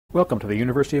Welcome to the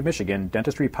University of Michigan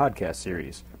Dentistry Podcast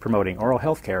Series, promoting oral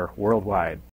health care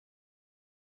worldwide.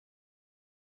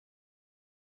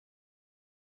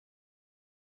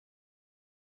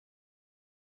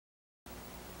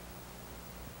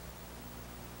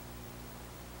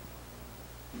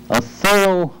 A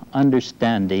thorough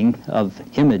understanding of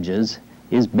images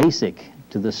is basic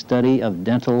to the study of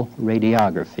dental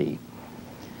radiography.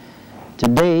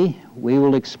 Today, we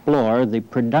will explore the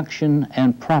production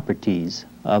and properties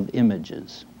of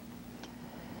images.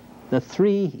 The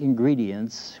three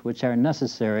ingredients which are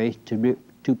necessary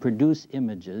to produce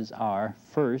images are,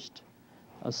 first,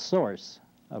 a source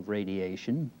of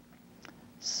radiation;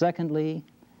 secondly,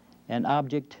 an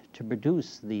object to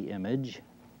produce the image;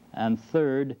 and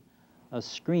third, a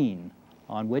screen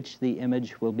on which the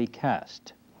image will be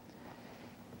cast.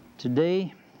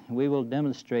 Today, we will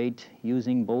demonstrate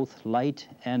using both light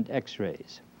and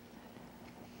X-rays.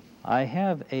 I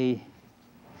have a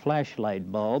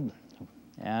flashlight bulb,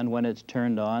 and when it's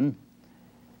turned on,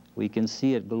 we can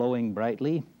see it glowing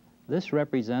brightly. This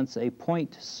represents a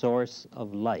point source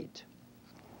of light.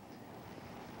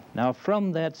 Now,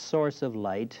 from that source of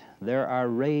light, there are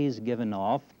rays given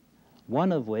off,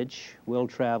 one of which will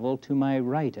travel to my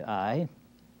right eye,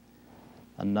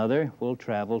 another will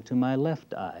travel to my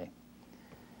left eye.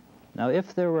 Now,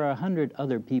 if there were 100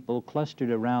 other people clustered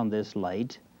around this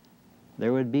light,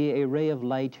 there would be a ray of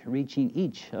light reaching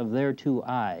each of their two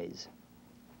eyes.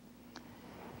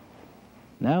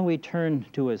 Now we turn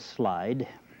to a slide.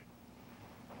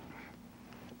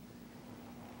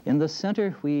 In the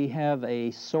center, we have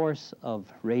a source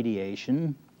of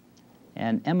radiation,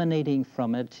 and emanating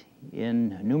from it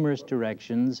in numerous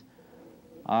directions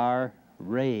are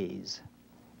rays.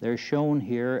 They're shown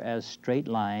here as straight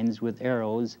lines with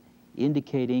arrows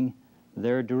indicating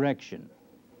their direction.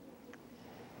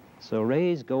 So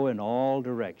rays go in all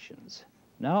directions.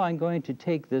 Now I'm going to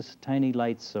take this tiny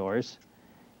light source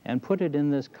and put it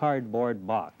in this cardboard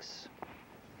box.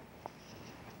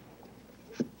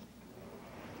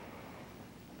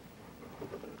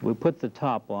 We put the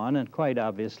top on, and quite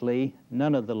obviously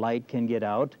none of the light can get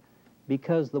out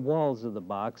because the walls of the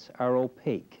box are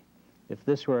opaque. If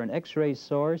this were an X-ray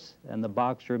source and the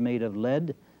box were made of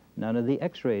lead, none of the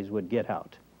X-rays would get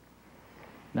out.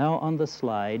 Now on the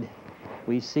slide,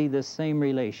 we see this same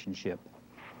relationship.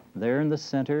 There in the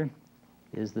center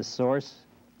is the source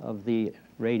of the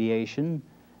radiation,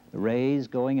 the rays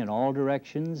going in all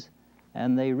directions,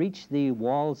 and they reach the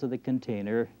walls of the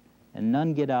container, and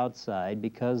none get outside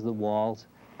because the walls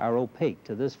are opaque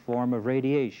to this form of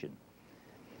radiation.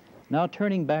 Now,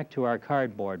 turning back to our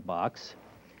cardboard box,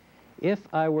 if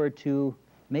I were to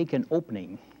make an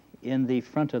opening in the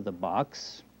front of the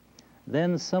box,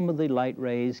 then some of the light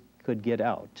rays could get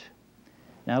out.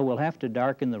 Now we'll have to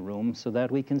darken the room so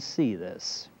that we can see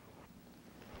this.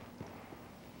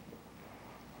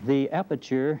 The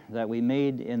aperture that we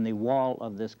made in the wall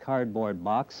of this cardboard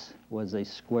box was a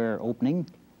square opening,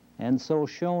 and so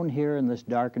shown here in this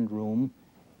darkened room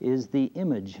is the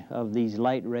image of these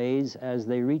light rays as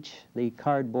they reach the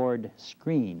cardboard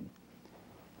screen.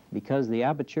 Because the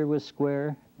aperture was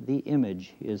square, the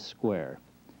image is square.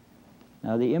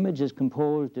 Now, the image is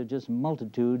composed of just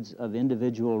multitudes of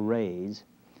individual rays.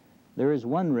 There is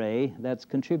one ray that's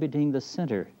contributing the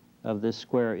center of this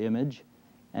square image,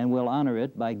 and we'll honor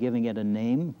it by giving it a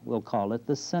name. We'll call it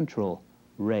the central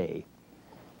ray.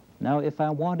 Now, if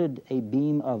I wanted a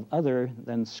beam of other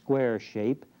than square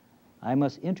shape, I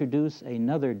must introduce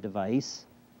another device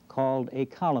called a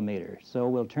collimator. So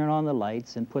we'll turn on the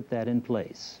lights and put that in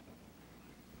place.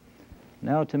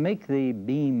 Now, to make the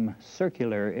beam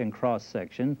circular in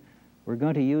cross-section, we're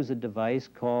going to use a device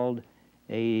called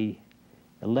a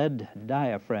lead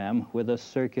diaphragm with a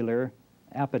circular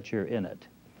aperture in it.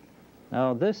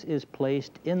 Now, this is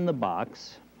placed in the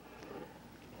box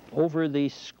over the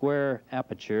square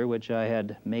aperture which I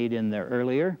had made in there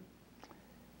earlier.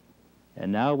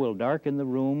 And now we'll darken the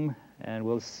room and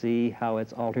we'll see how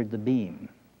it's altered the beam.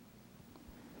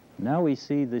 Now we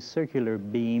see the circular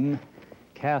beam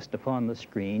cast upon the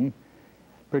screen,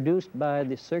 produced by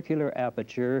the circular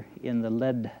aperture in the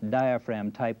lead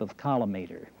diaphragm type of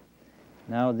collimator.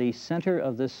 Now, the center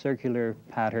of this circular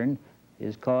pattern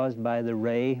is caused by the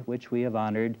ray which we have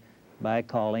honored by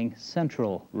calling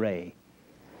central ray.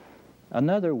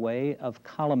 Another way of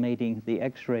collimating the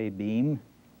X-ray beam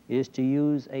is to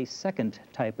use a second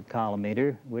type of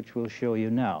collimator, which we'll show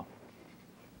you now.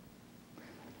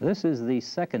 This is the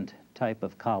second type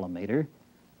of collimator.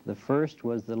 The first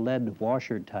was the lead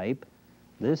washer type.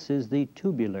 This is the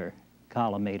tubular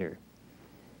collimator.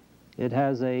 It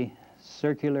has a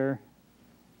circular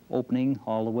opening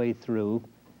all the way through,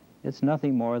 It's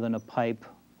nothing more than a pipe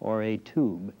or a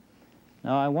tube.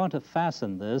 Now I want to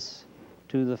fasten this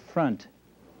to the front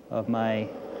of my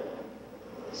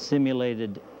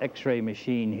simulated X-ray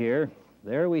machine here.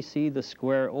 There we see the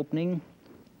square opening,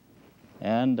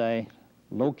 and I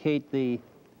locate the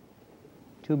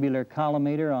tubular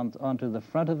collimator onto the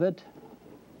front of it.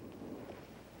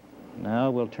 Now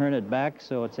we'll turn it back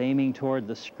so it's aiming toward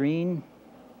the screen.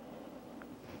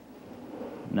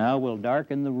 Now we'll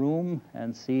darken the room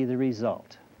and see the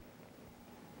result.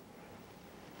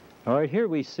 All right, here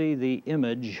we see the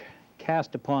image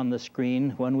cast upon the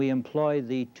screen when we employ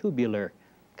the tubular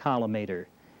collimator.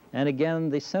 And again,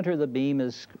 the center of the beam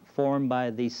is formed by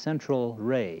the central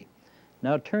ray.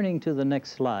 Now turning to the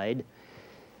next slide,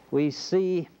 we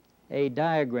see a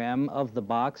diagram of the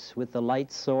box with the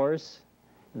light source,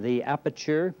 the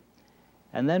aperture,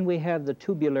 and then we have the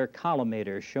tubular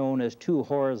collimator shown as two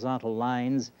horizontal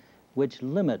lines which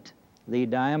limit the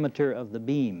diameter of the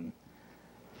beam.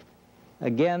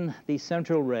 Again, the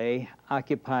central ray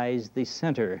occupies the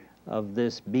center of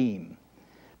this beam.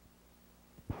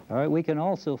 All right, we can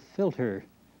also filter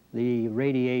the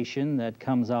radiation that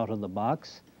comes out of the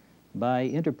box by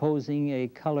interposing a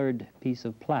colored piece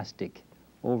of plastic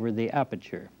over the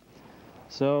aperture.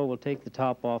 So we'll take the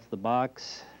top off the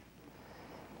box.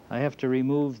 I have to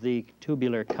remove the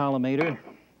tubular collimator,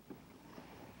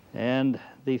 and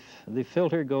the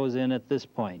filter goes in at this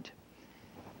point.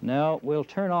 Now we'll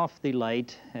turn off the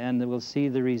light and we'll see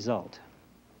the result.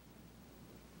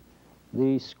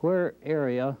 The square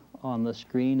area on the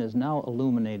screen is now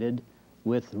illuminated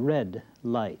with red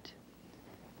light.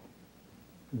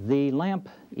 The lamp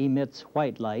emits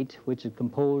white light, which is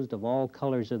composed of all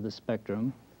colors of the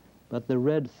spectrum, but the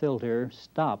red filter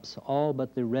stops all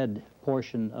but the red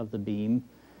portion of the beam,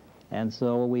 and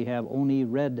so we have only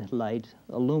red light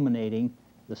illuminating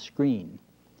the screen.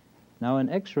 Now in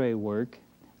X-ray work,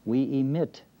 we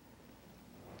emit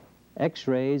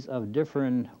X-rays of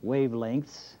different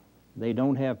wavelengths. They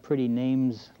don't have pretty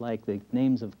names like the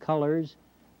names of colors,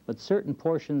 but certain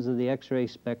portions of the X-ray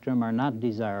spectrum are not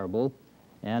desirable,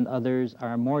 and others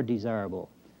are more desirable.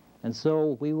 And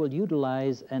so we will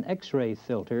utilize an X-ray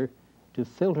filter to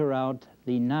filter out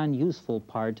the non-useful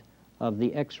part of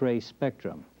the X-ray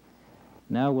spectrum.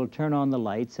 Now we'll turn on the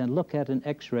lights and look at an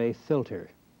X-ray filter.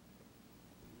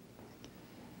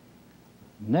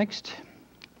 Next,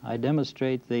 I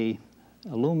demonstrate the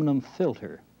aluminum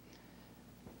filter.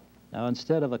 Now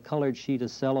instead of a colored sheet of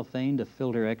cellophane to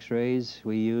filter X-rays,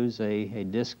 we use a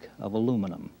disc of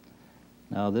aluminum.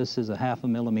 Now this is a 1/2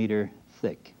 millimeter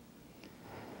thick.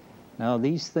 Now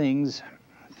these things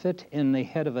fit in the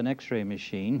head of an X-ray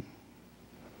machine.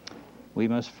 We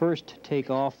must first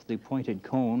take off the pointed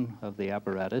cone of the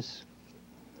apparatus,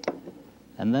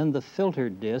 and then the filter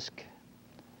disc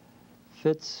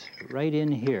fits right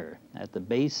in here at the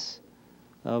base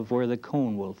of where the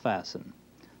cone will fasten.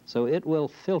 So it will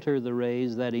filter the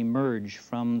rays that emerge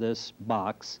from this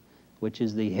box, which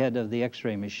is the head of the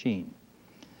X-ray machine.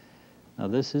 Now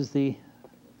this is the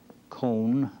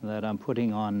cone that I'm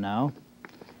putting on now.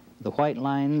 The white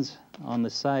lines on the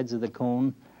sides of the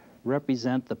cone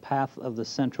represent the path of the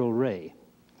central ray.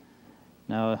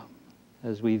 Now,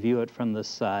 as we view it from the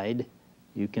side,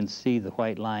 you can see the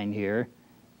white line here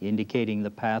indicating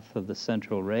the path of the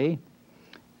central ray,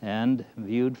 and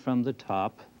viewed from the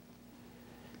top,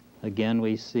 again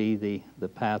we see the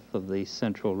path of the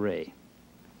central ray.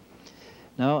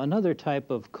 Now another type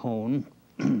of cone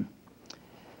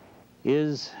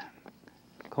is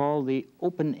called the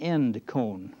open-end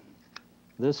cone.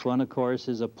 This one, of course,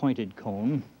 is a pointed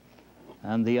cone,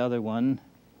 and the other one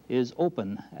is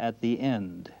open at the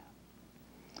end.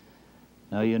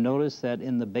 Now you notice that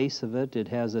in the base of it, it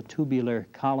has a tubular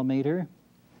collimator,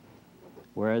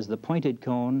 whereas the pointed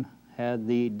cone had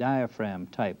the diaphragm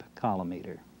type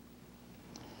collimator.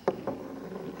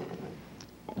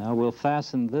 Now we'll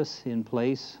fasten this in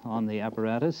place on the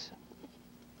apparatus.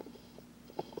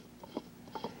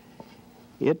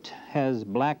 It has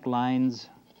black lines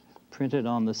printed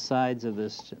on the sides of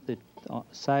this,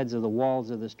 sides of the walls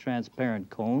of this transparent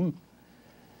cone,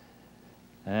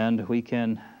 and we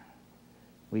can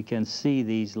see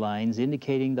these lines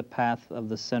indicating the path of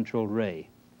the central ray.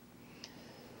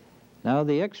 Now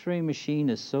the X-ray machine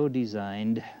is so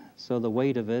designed so the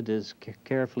weight of it is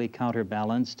carefully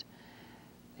counterbalanced,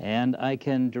 and I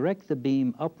can direct the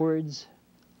beam upwards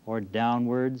or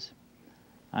downwards.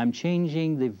 I'm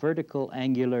changing the vertical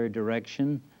angular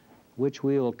direction, which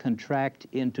we will contract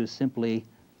into simply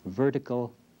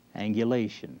vertical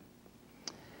angulation.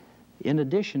 In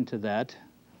addition to that,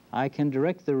 I can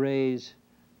direct the rays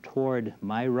toward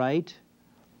my right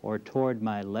or toward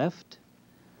my left,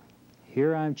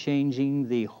 Here I'm changing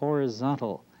the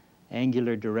horizontal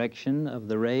angular direction of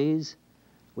the rays,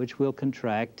 which will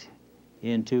contract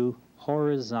into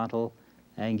horizontal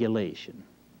angulation.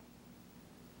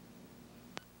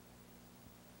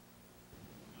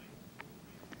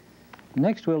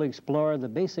 Next, we'll explore the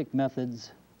basic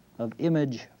methods of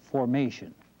image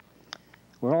formation.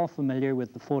 We're all familiar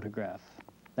with the photograph.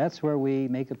 That's where we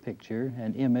make a picture,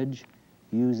 an image,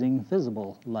 using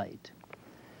visible light.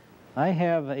 I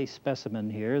have a specimen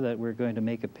here that we're going to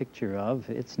make a picture of.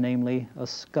 It's namely a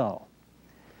skull.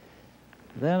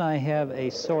 Then I have a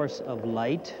source of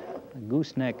light, a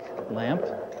gooseneck lamp.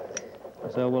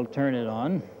 So we'll turn it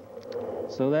on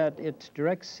so that it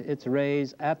directs its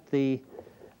rays at the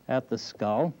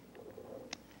skull.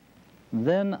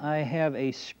 Then I have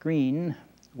a screen,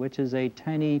 which is a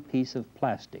tiny piece of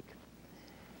plastic.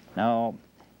 Now,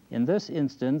 in this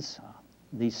instance,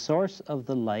 the source of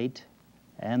the light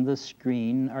and the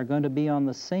screen are going to be on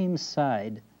the same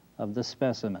side of the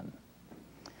specimen.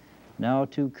 Now,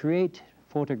 to create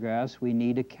photographs, we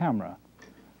need a camera.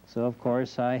 So, of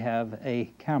course, I have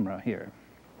a camera here.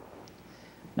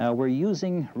 Now, we're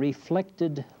using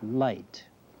reflected light.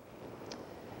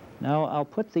 Now, I'll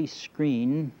put the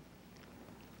screen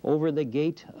over the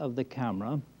gate of the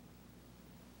camera,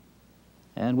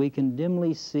 and we can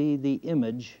dimly see the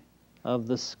image of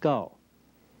the skull.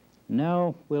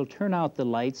 Now we'll turn out the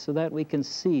light so that we can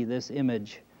see this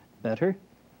image better.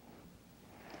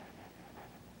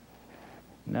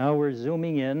 Now we're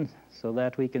zooming in so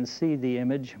that we can see the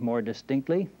image more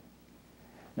distinctly.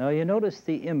 Now you notice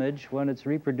the image, when it's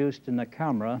reproduced in the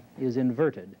camera, is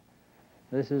inverted.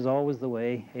 This is always the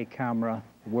way a camera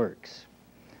works.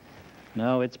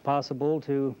 Now it's possible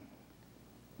to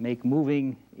make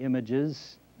moving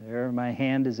images. There, my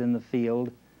hand is in the field.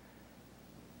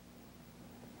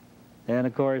 And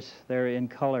of course, they're in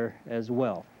color as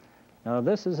well. Now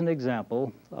this is an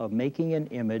example of making an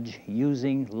image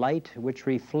using light which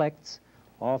reflects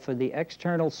off of the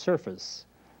external surface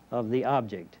of the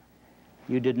object.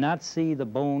 You did not see the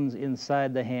bones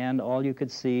inside the hand. All you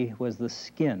could see was the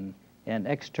skin and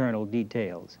external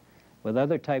details. With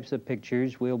other types of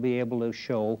pictures, we'll be able to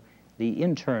show the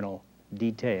internal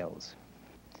details.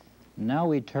 Now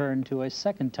we turn to a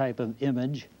second type of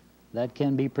image that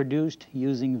can be produced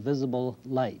using visible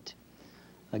light.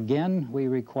 Again, we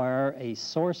require a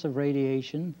source of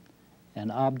radiation, an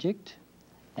object,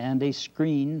 and a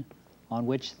screen on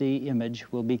which the image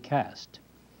will be cast.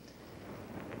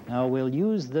 Now we'll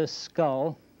use this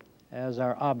skull as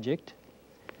our object,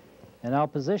 and I'll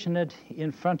position it in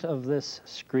front of this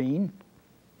screen.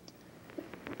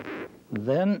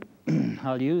 Then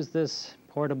I'll use this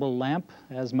portable lamp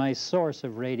as my source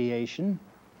of radiation.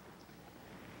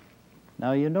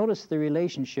 Now you notice the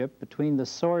relationship between the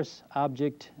source,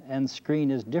 object, and screen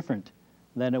is different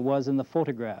than it was in the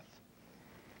photograph.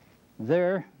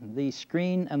 There, the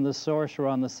screen and the source are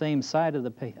on the same side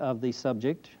of the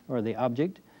subject, or the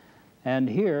object, and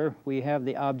here we have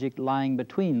the object lying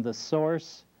between the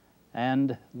source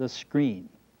and the screen.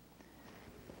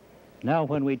 Now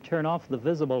when we turn off the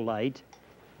visible light,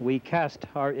 we cast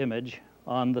our image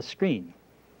on the screen.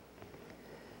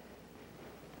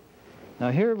 Now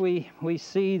here we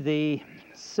see the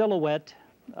silhouette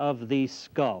of the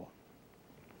skull.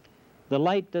 The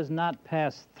light does not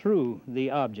pass through the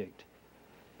object.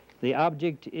 The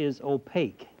object is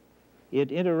opaque.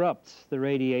 It interrupts the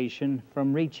radiation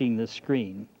from reaching the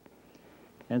screen.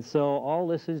 And so all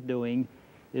this is doing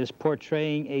is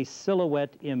portraying a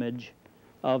silhouette image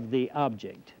of the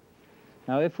object.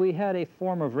 Now if we had a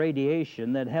form of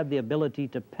radiation that had the ability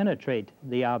to penetrate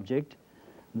the object,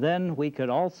 then we could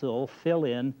also fill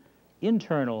in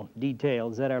internal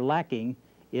details that are lacking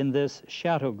in this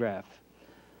shadowgraph.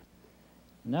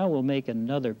 Now we'll make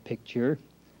another picture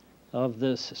of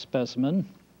this specimen.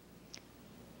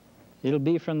 It'll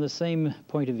be from the same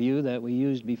point of view that we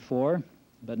used before,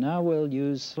 but now we'll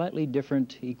use slightly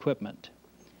different equipment.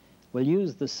 We'll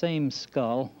use the same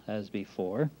skull as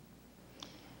before.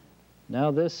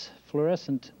 Now this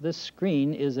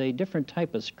screen is a different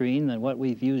type of screen than what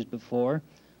we've used before.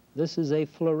 This is a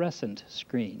fluorescent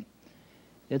screen.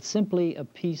 It's simply a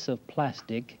piece of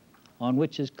plastic on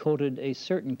which is coated a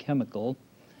certain chemical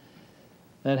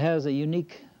that has a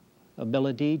unique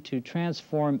ability to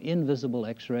transform invisible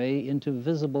X-ray into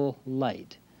visible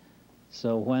light.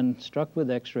 So when struck with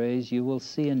X-rays, you will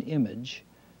see an image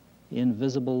in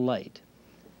visible light.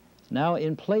 Now,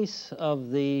 in place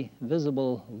of the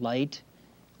visible light,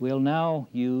 we'll now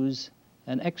use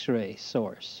an X-ray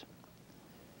source.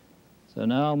 So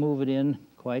now I'll move it in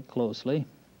quite closely.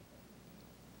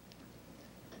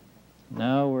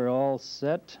 Now we're all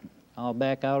set I'll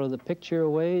back out of the picture a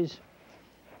ways.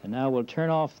 And now we'll turn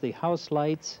off the house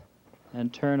lights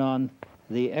and turn on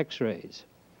the X-rays.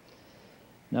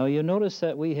 Now you'll notice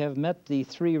that we have met the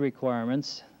three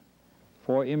requirements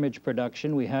for image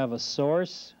production. We have a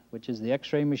source, which is the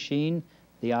X-ray machine,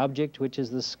 the object, which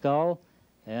is the skull,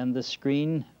 and the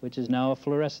screen, which is now a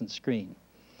fluorescent screen.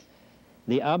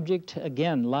 The object,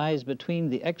 again, lies between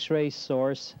the X-ray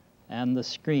source and the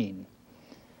screen.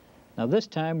 Now this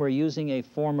time we're using a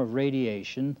form of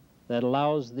radiation that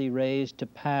allows the rays to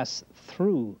pass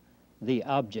through the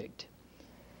object.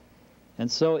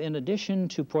 And so in addition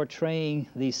to portraying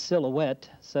the silhouette,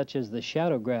 such as the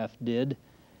shadowgraph did,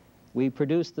 we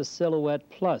produce the silhouette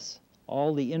plus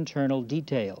all the internal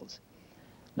details.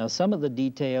 Now some of the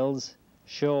details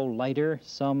show lighter,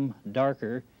 some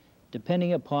darker,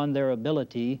 depending upon their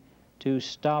ability to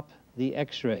stop the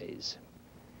X-rays.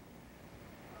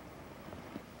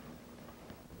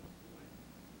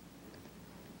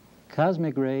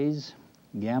 Cosmic rays,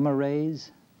 gamma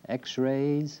rays,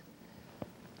 X-rays,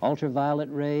 ultraviolet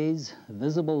rays,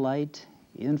 visible light,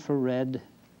 infrared,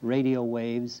 radio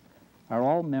waves are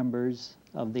all members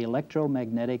of the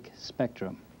electromagnetic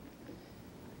spectrum.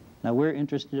 Now we're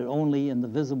interested only in the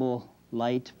visible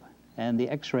light and the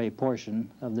X-ray portion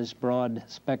of this broad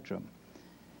spectrum.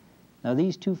 Now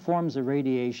these two forms of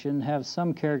radiation have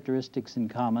some characteristics in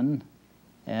common,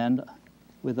 and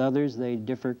with others they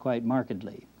differ quite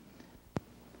markedly.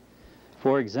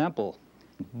 For example,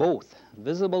 both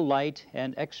visible light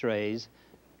and X-rays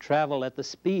travel at the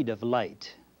speed of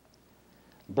light.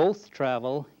 Both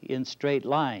travel in straight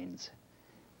lines.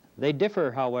 They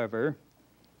differ, however,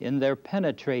 in their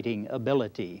penetrating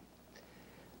ability.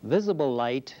 Visible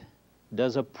light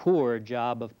does a poor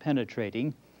job of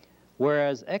penetrating,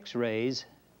 whereas X-rays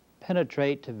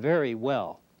penetrate very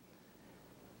well.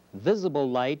 Visible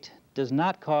light does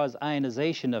not cause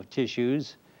ionization of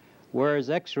tissues, whereas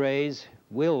X-rays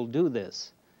will do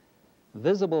this.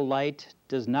 Visible light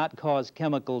does not cause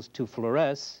chemicals to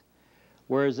fluoresce,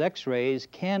 whereas X-rays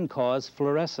can cause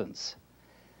fluorescence.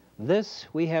 This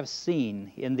we have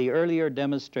seen in the earlier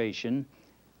demonstration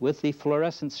with the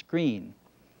fluorescent screen.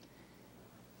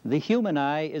 The human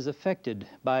eye is affected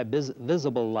by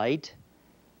visible light,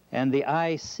 and the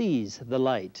eye sees the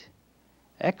light.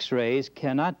 X-rays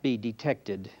cannot be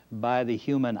detected by the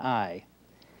human eye.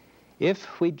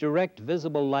 If we direct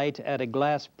visible light at a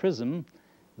glass prism,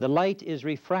 the light is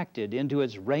refracted into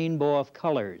its rainbow of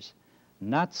colors.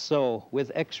 Not so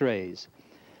with X-rays.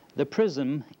 The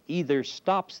prism either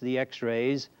stops the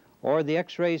X-rays or the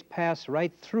X-rays pass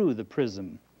right through the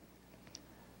prism.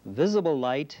 Visible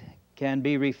light can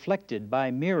be reflected by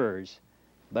mirrors,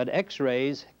 but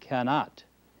X-rays cannot.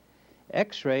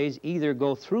 X-rays either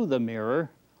go through the mirror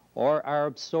or are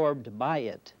absorbed by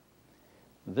it.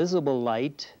 Visible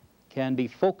light can be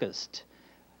focused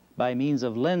by means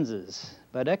of lenses,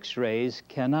 but X-rays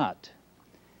cannot.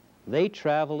 They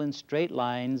travel in straight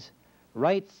lines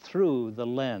right through the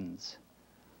lens,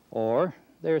 or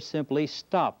they're simply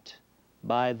stopped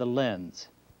by the lens.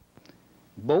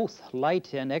 Both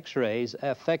light and X-rays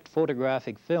affect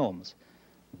photographic films.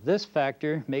 This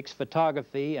factor makes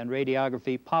photography and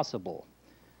radiography possible.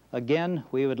 Again,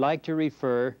 we would like to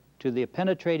refer to the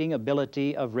penetrating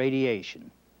ability of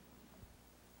radiation.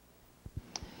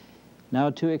 Now,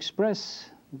 to express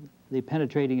the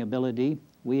penetrating ability,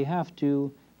 we have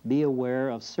to be aware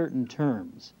of certain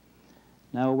terms.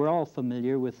 Now, we're all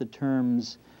familiar with the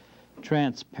terms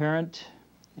transparent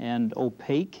and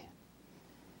opaque,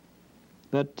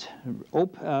 but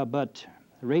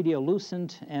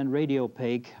radiolucent and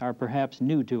radiopaque are perhaps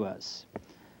new to us.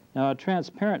 Now, a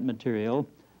transparent material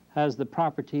has the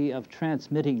property of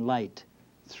transmitting light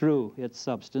through its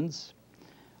substance,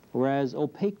 whereas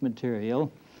opaque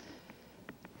material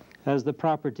has the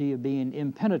property of being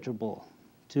impenetrable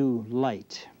to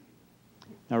light.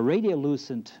 Now,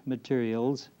 radiolucent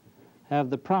materials have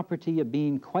the property of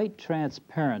being quite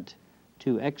transparent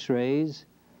to X-rays,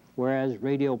 whereas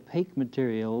radiopaque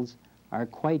materials are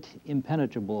quite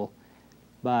impenetrable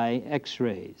by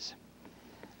X-rays.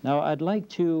 Now, I'd like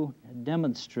to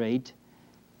demonstrate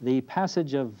the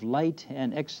passage of light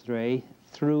and X-ray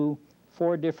through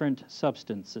 4 different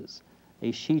substances: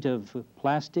 a sheet of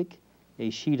plastic, a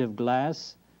sheet of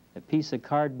glass, a piece of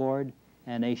cardboard,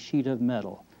 and a sheet of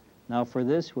metal. Now, for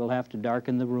this, we'll have to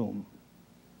darken the room.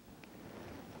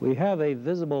 We have a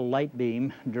visible light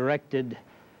beam directed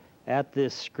at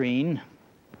this screen,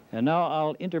 and now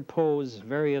I'll interpose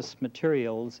various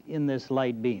materials in this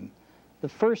light beam. The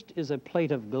first is a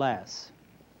plate of glass,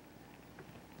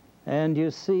 and you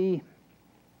see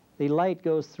the light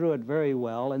goes through it very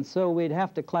well, and so we'd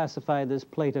have to classify this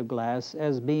plate of glass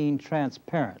as being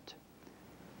transparent.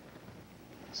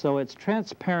 So it's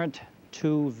transparent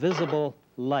to visible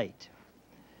light.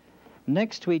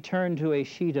 Next, we turn to a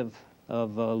sheet of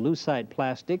lucite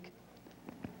plastic,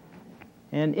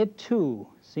 and it too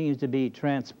seems to be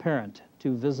transparent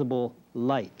to visible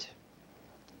light.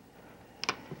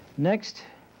 Next,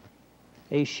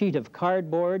 a sheet of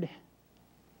cardboard,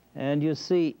 and you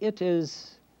see it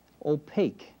is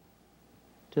opaque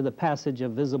to the passage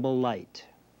of visible light.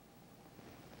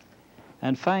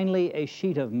 And finally, a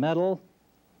sheet of metal,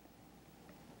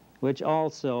 which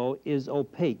also is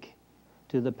opaque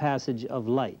to the passage of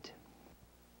light.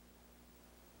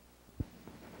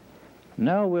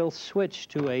 Now we'll switch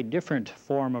to a different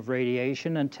form of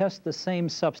radiation and test the same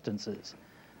substances.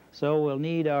 So we'll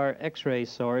need our X-ray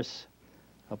source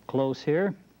up close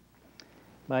here.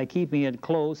 By keeping it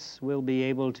close, we'll be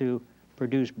able to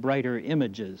produce brighter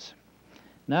images.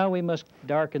 Now we must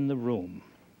darken the room.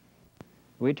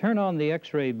 We turn on the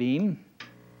X-ray beam,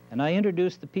 and I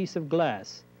introduce the piece of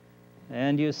glass.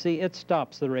 And you see it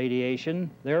stops the radiation,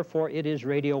 therefore it is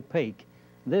radiopaque.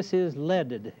 This is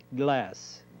leaded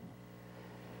glass.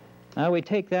 Now we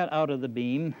take that out of the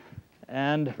beam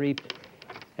and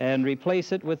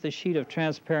replace it with a sheet of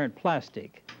transparent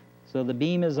plastic. So the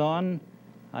beam is on,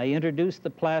 I introduce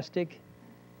the plastic,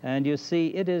 and you see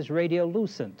it is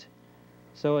radiolucent.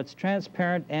 So it's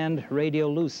transparent and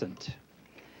radiolucent.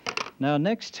 Now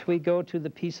next we go to the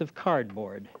piece of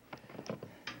cardboard.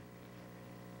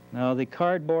 Now the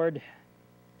cardboard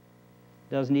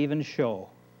doesn't even show.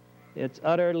 It's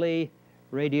utterly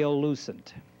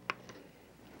radiolucent.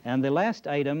 And the last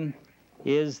item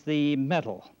is the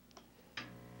metal.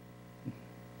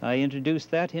 I introduce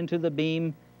that into the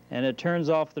beam, and it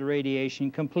turns off the radiation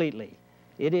completely.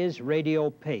 It is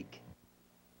radiopaque.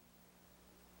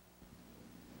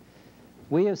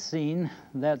 We have seen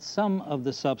that some of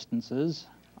the substances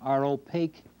are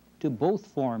opaque to both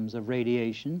forms of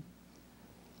radiation,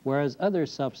 whereas other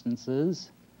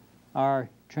substances are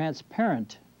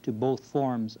transparent to both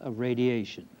forms of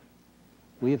radiation.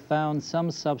 We have found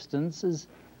some substances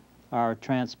are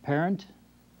transparent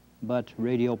but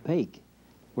radiopaque,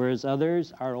 whereas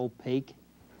others are opaque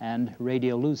and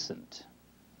radiolucent.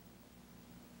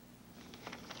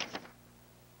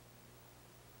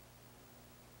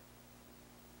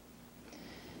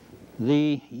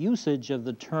 The usage of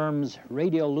the terms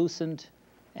radiolucent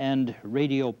and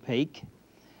radiopaque,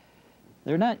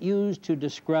 they're not used to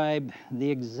describe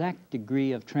the exact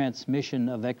degree of transmission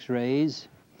of X-rays,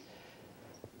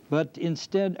 but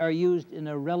instead are used in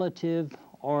a relative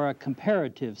or a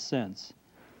comparative sense,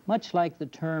 much like the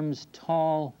terms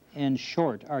tall and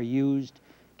short are used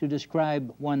to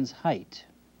describe one's height.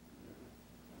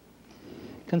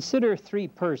 Consider three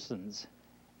persons,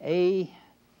 A,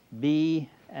 B,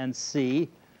 and C,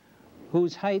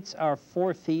 whose heights are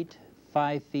 4 feet,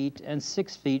 5 feet, and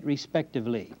 6 feet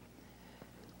respectively.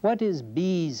 What is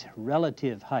B's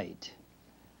relative height?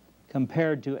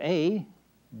 Compared to A,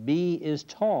 B is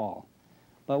tall,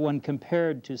 but when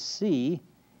compared to C,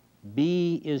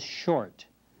 B is short.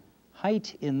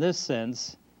 Height in this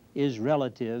sense is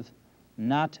relative,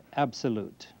 not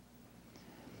absolute.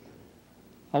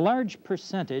 A large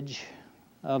percentage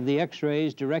of the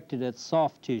X-rays directed at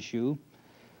soft tissue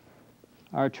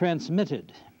are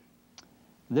transmitted.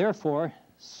 Therefore,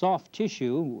 soft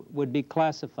tissue would be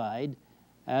classified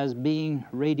as being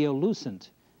radiolucent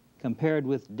compared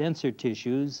with denser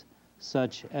tissues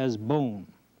such as bone.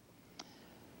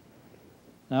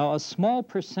 Now, a small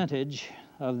percentage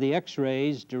of the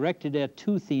X-rays directed at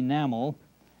tooth enamel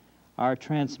are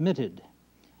transmitted.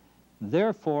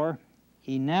 Therefore,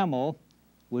 enamel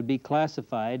would be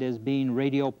classified as being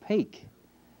radiopaque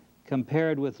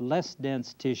compared with less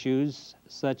dense tissues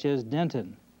such as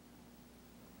dentin.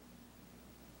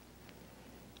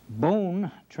 Bone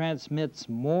transmits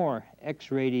more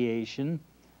X radiation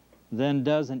than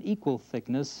does an equal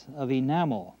thickness of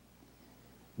enamel,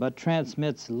 but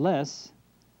transmits less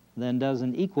than does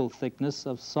an equal thickness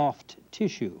of soft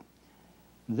tissue.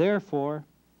 Therefore,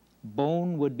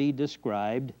 bone would be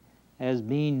described as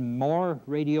being more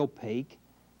radiopaque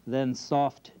than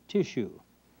soft tissue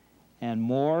and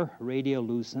more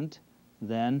radiolucent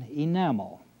than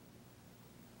enamel.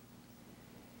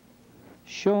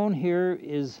 Shown here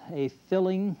is a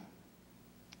filling.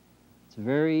 It's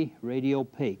very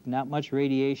radiopaque. Not much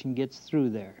radiation gets through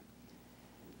there.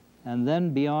 And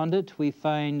then beyond it, we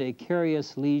find a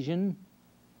carious lesion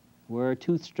where a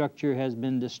tooth structure has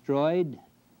been destroyed,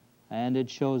 and it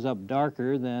shows up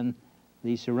darker than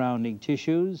the surrounding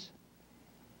tissues.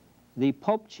 The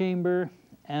pulp chamber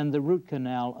and the root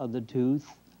canal of the tooth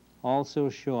also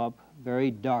show up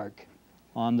very dark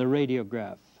on the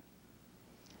radiograph.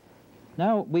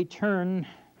 Now we turn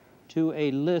to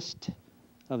a list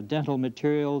of dental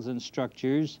materials and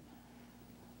structures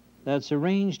that's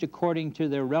arranged according to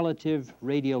their relative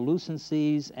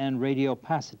radiolucencies and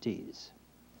radiopacities.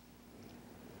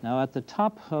 Now at the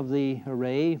top of the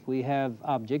array we have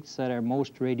objects that are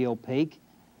most radiopaque,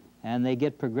 and they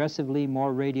get progressively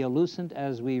more radiolucent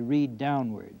as we read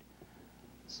downward.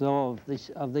 So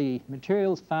of the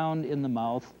materials found in the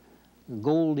mouth,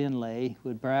 gold inlay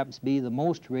would perhaps be the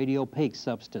most radiopaque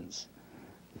substance,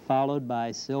 followed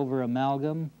by silver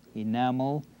amalgam,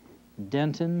 enamel,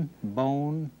 dentin,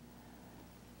 bone.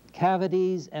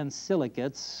 Cavities and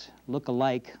silicates look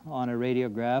alike on a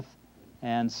radiograph,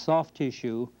 and soft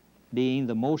tissue being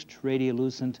the most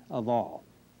radiolucent of all.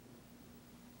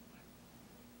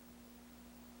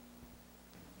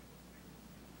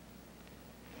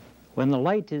 When the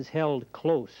light is held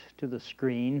close to the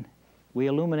screen, we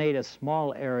illuminate a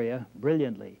small area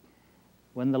brilliantly.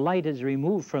 When the light is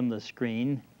removed from the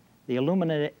screen, the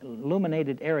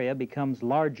illuminated area becomes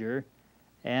larger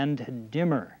and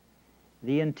dimmer.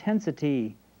 The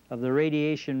intensity of the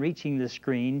radiation reaching the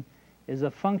screen is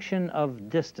a function of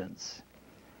distance.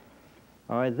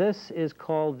 All right, this is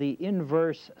called the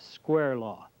inverse square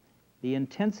law. The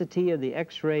intensity of the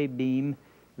X-ray beam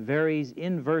varies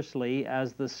inversely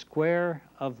as the square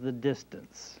of the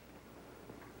distance.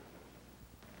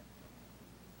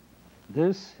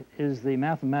 This is the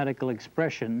mathematical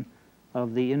expression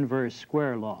of the inverse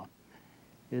square law.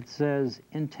 It says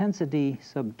intensity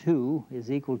sub 2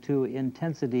 is equal to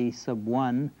intensity sub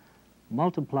 1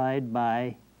 multiplied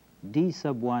by d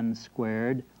sub 1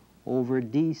 squared over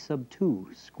d sub 2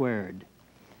 squared.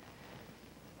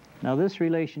 Now this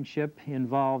relationship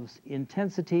involves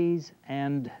intensities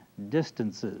and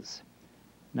distances.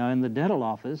 Now in the dental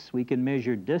office we can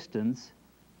measure distance,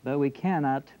 but we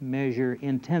cannot measure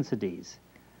intensities.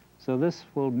 So this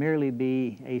will merely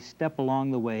be a step along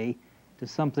the way to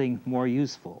something more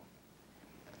useful.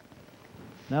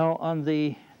 Now on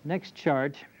the next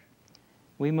chart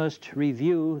we must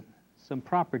review some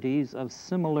properties of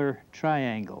similar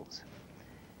triangles.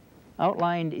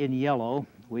 Outlined in yellow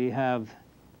we have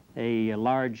a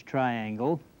large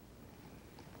triangle,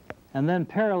 and then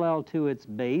parallel to its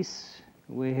base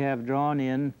we have drawn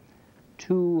in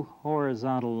two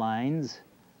horizontal lines,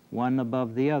 one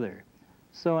above the other.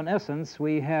 So in essence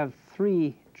we have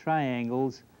three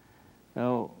triangles,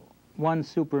 one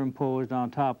superimposed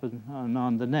on top and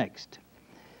on the next.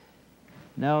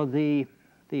 Now the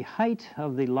height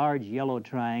of the large yellow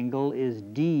triangle is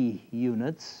d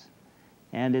units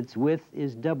and its width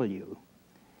is w.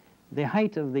 The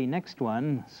height of the next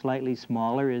one, slightly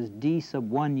smaller, is d sub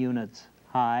 1 units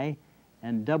high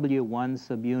and w1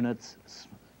 subunits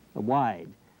wide.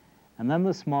 And then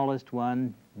the smallest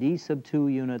one, d sub 2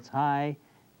 units high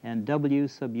and w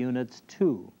subunits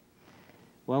 2.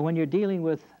 Well, when you're dealing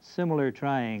with similar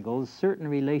triangles, certain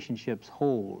relationships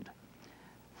hold.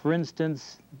 For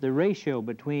instance, the ratio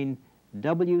between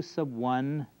w sub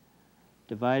 1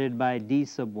 divided by d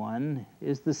sub 1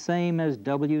 is the same as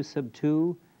w sub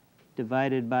 2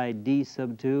 divided by d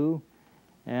sub 2,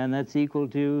 and that's equal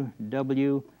to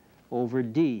w over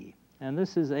d. And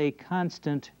this is a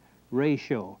constant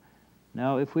ratio.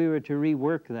 Now, if we were to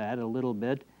rework that a little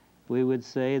bit, we would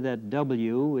say that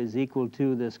w is equal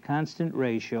to this constant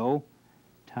ratio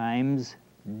times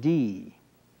d.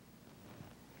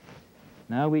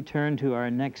 Now we turn to our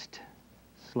next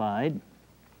slide.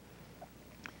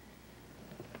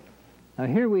 Now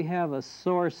here we have a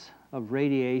source of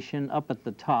radiation up at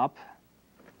the top,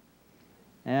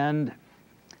 and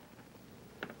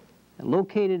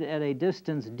located at a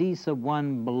distance d sub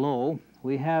 1 below,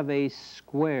 we have a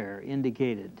square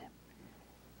indicated.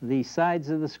 The sides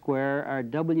of the square are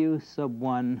w sub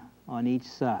 1 on each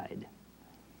side.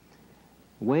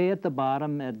 Way at the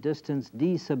bottom, at distance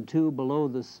d sub 2 below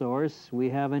the source, we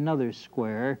have another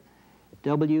square,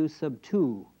 w sub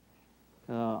 2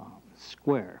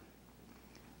 square.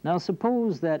 Now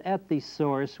suppose that at the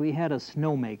source we had a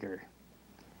snowmaker.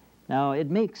 Now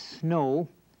it makes snow,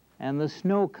 and the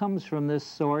snow comes from this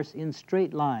source in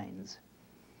straight lines.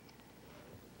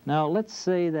 Now let's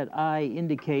say that I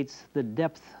indicates the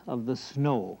depth of the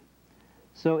snow.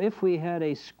 So if we had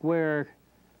a square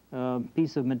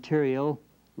piece of material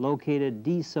located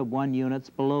d sub 1 units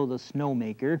below the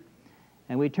snowmaker,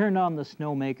 and we turned on the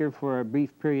snowmaker for a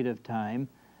brief period of time,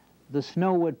 the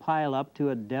snow would pile up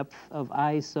to a depth of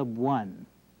I sub 1.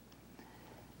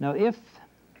 Now if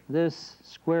this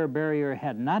square barrier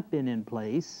had not been in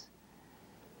place,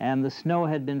 and the snow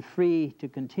had been free to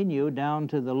continue down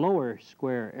to the lower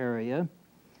square area,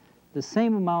 the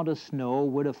same amount of snow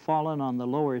would have fallen on the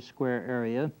lower square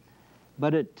area,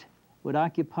 but it would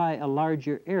occupy a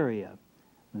larger area.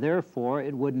 Therefore,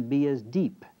 it wouldn't be as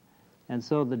deep, and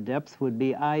so the depth would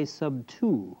be I sub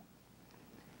 2.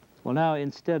 Well, now,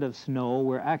 instead of snow,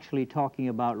 we're actually talking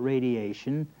about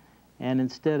radiation, and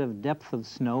instead of depth of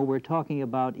snow, we're talking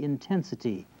about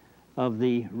intensity of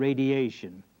the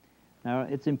radiation. Now,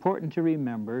 it's important to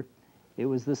remember it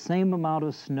was the same amount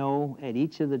of snow at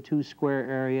each of the two square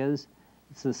areas.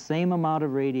 It's the same amount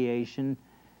of radiation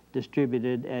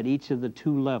distributed at each of the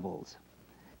two levels.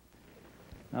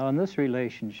 Now, in this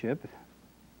relationship,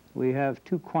 we have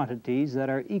two quantities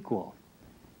that are equal.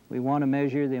 We want to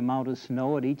measure the amount of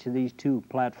snow at each of these two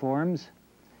platforms.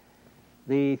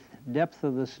 The depth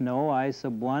of the snow, I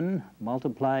sub 1,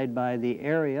 multiplied by the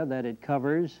area that it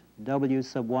covers, W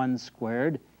sub 1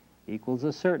 squared, equals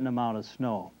a certain amount of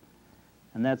snow.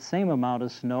 And that same amount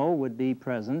of snow would be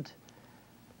present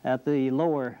at the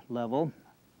lower level,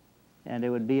 and it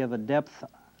would be of a depth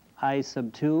I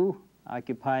sub 2,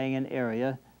 occupying an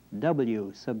area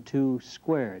W sub 2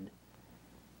 squared.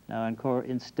 Now,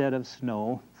 instead of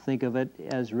snow, think of it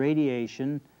as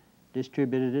radiation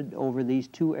distributed over these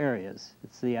two areas.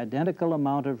 It's the identical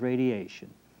amount of radiation.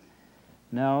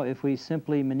 Now, if we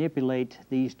simply manipulate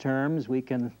these terms, we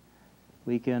can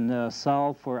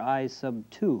solve for I sub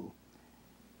 2.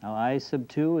 Now, I sub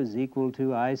 2 is equal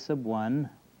to I sub 1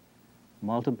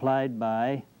 multiplied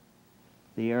by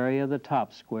the area of the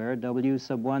top square, W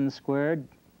sub 1 squared,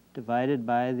 divided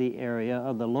by the area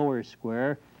of the lower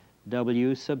square,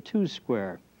 W sub 2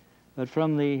 squared. But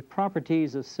from the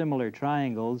properties of similar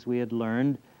triangles, we had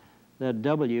learned that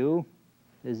W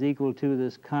is equal to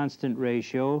this constant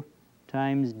ratio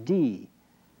times D.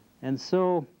 And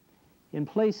so, in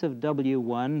place of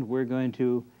W1, we're going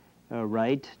to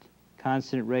write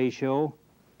constant ratio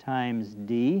times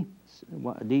D,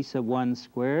 D sub 1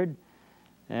 squared.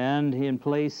 And in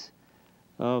place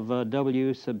of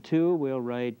W sub 2, we'll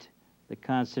write the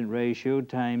constant ratio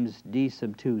times D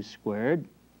sub 2 squared.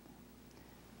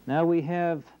 Now we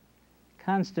have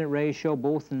constant ratio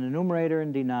both in the numerator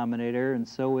and denominator, and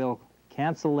so we'll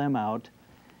cancel them out.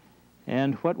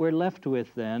 And what we're left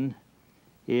with then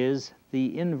is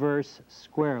the inverse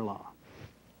square law.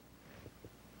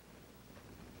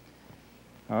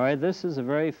 All right, this is a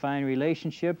very fine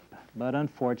relationship, but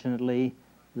unfortunately,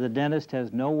 the dentist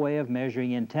has no way of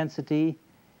measuring intensity.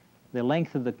 The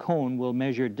length of the cone will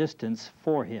measure distance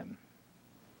for him.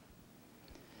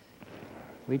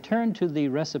 We turn to the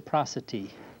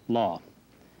reciprocity law.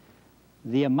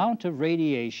 The amount of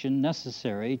radiation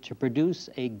necessary to produce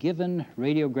a given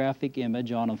radiographic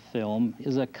image on a film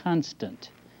is a constant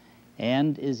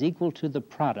and is equal to the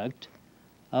product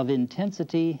of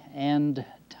intensity and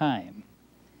time.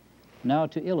 Now,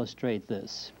 to illustrate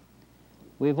this,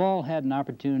 we've all had an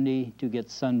opportunity to get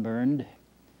sunburned.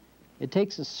 It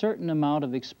takes a certain amount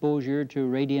of exposure to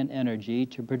radiant energy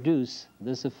to produce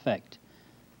this effect.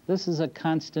 This is a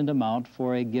constant amount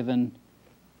for a given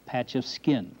patch of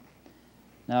skin.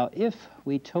 Now, if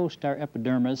we toast our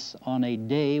epidermis on a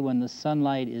day when the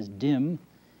sunlight is dim,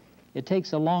 it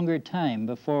takes a longer time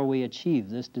before we achieve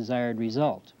this desired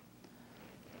result.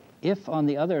 If, on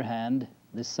the other hand,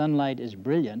 the sunlight is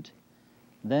brilliant,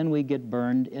 then we get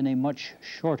burned in a much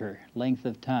shorter length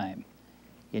of time.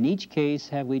 In each case,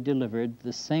 have we delivered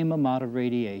the same amount of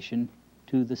radiation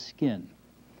to the skin.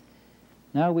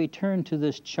 Now we turn to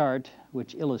this chart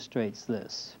which illustrates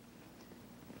this.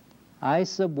 I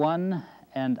sub 1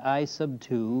 and I sub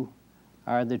 2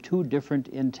 are the two different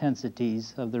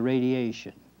intensities of the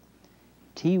radiation.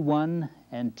 T1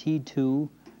 and T2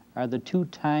 are the two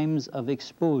times of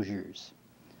exposures.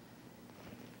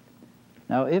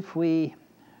 Now, if we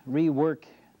rework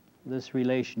this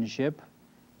relationship,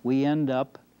 we end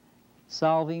up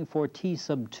solving for T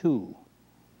sub 2,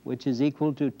 which is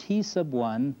equal to T sub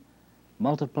 1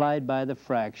 multiplied by the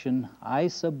fraction I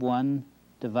sub 1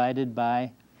 divided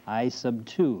by I sub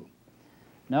 2.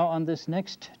 Now, on this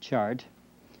next chart,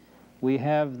 we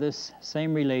have this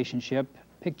same relationship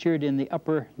pictured in the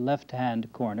upper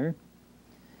left-hand corner.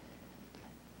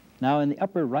 Now, in the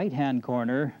upper right-hand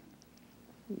corner,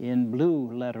 in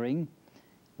blue lettering,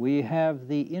 we have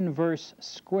the inverse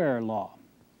square law.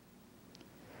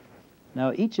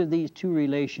 Now, each of these two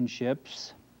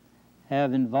relationships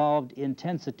have involved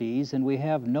intensities, and we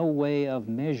have no way of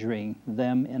measuring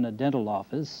them in a dental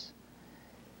office.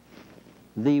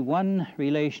 The one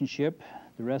relationship,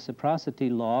 the reciprocity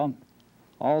law,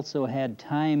 also had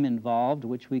time involved,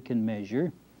 which we can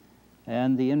measure,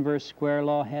 and the inverse square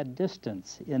law had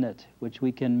distance in it, which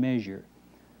we can measure.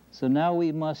 So now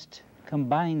we must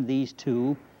combine these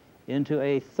two into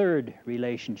a third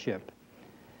relationship.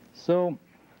 So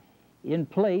in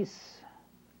place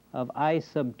of I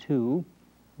sub 2,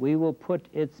 we will put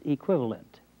its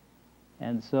equivalent.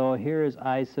 And so here is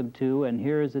I sub 2, and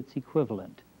here is its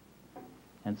equivalent.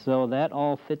 And so that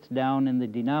all fits down in the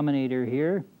denominator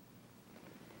here.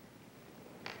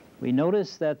 We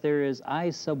notice that there is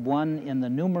I sub 1 in the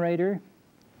numerator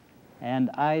and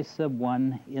I sub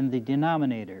 1 in the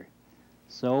denominator.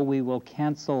 So we will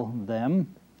cancel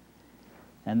them.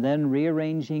 And then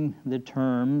rearranging the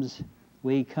terms,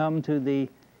 we come to the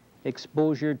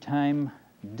exposure time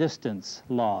distance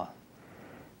law.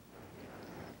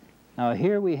 Now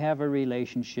here we have a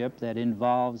relationship that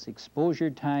involves exposure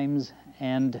times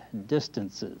and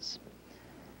distances.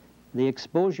 The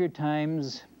exposure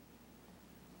times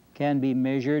can be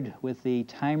measured with the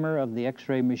timer of the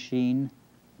X-ray machine.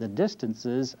 The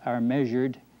distances are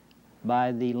measured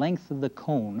by the length of the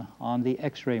cone on the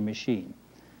X-ray machine.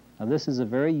 Now this is a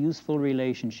very useful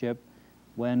relationship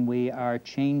when we are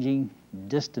changing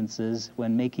distances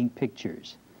when making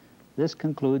pictures. This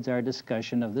concludes our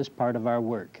discussion of this part of our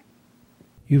work.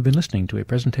 You've been listening to a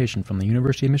presentation from the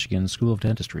University of Michigan School of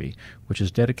Dentistry, which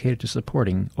is dedicated to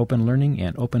supporting open learning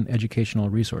and open educational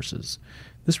resources.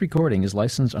 This recording is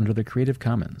licensed under the Creative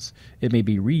Commons. It may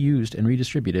be reused and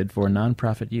redistributed for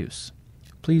nonprofit use.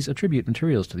 Please attribute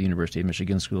materials to the University of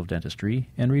Michigan School of Dentistry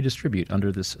and redistribute under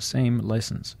this same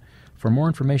license. For more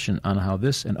information on how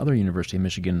this and other University of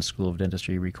Michigan School of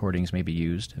Dentistry recordings may be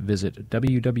used, visit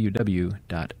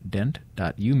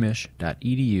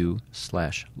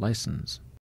www.dent.umich.edu/license.